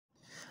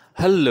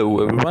Hello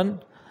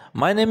everyone,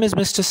 my name is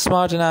Mr.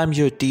 Smart and I'm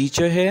your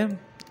teacher here,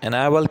 and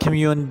I welcome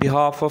you on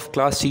behalf of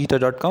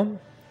classteacher.com.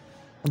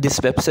 This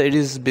website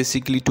is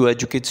basically to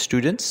educate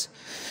students.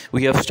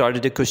 We have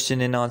started a question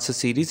and answer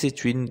series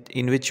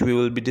in which we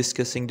will be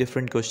discussing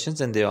different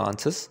questions and their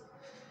answers.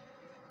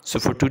 So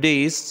for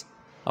today's,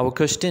 our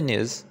question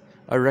is,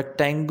 a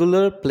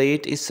rectangular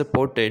plate is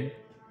supported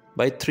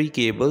by 3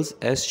 cables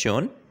as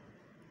shown.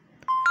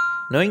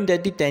 Knowing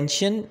that the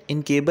tension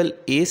in cable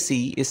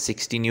AC is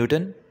 60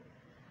 Newton,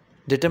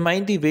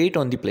 determine the weight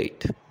on the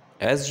plate.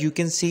 As you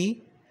can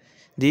see,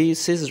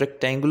 this is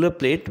rectangular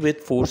plate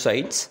with 4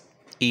 sides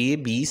A,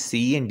 B,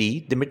 C and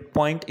D. The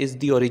midpoint is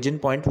the origin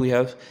point. We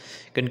have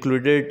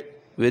concluded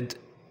with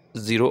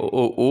 0,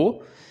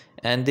 O,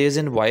 and there is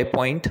an Y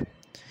point.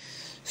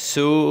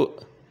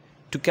 So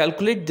to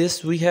calculate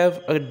this, we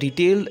have a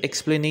detailed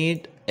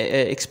explained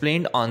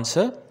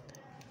answer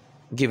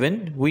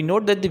given. We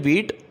note that the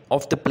weight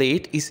of the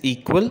plate is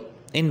equal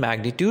in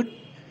magnitude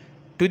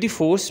to the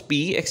force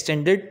P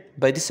extended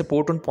by the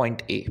support on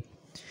point A.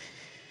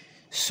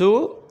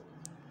 So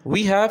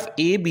we have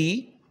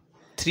AB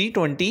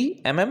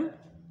 320 mm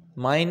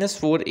minus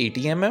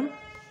 480 mm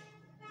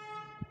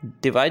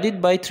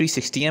divided by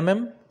 360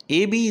 mm.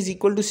 AB is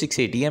equal to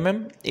 680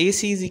 mm,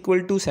 AC is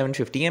equal to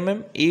 750 mm,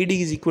 AD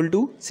is equal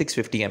to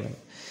 650 mm.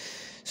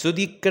 So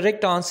the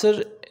correct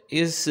answer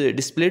is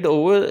displayed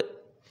over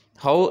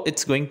how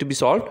it's going to be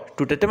solved.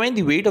 To determine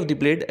the weight of the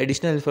plate,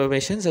 additional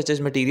information such as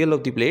material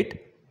of the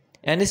plate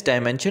and its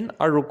dimension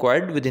are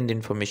required within the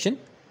information.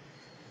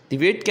 The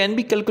weight can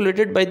be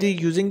calculated by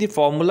using the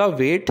formula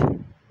weight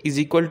is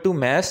equal to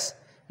mass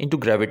into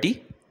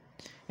gravity,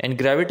 and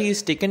gravity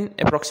is taken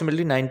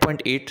approximately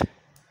 9.8.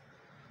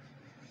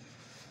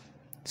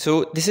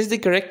 So this is the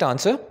correct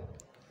answer.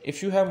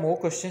 If you have more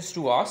questions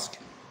to ask,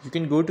 you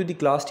can go to the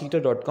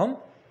classteacher.com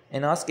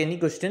and ask any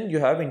question you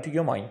have into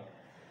your mind,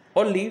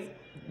 or leave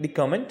the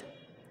comment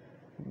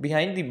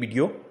behind the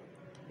video.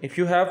 If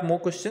you have more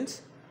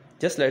questions,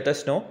 just let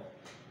us know.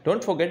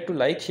 Don't forget to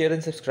like, share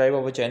and subscribe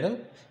our channel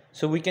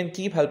so we can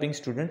keep helping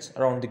students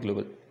around the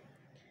globe.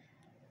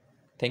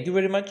 Thank you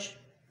very much.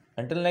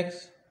 Until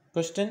next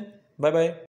question, bye bye.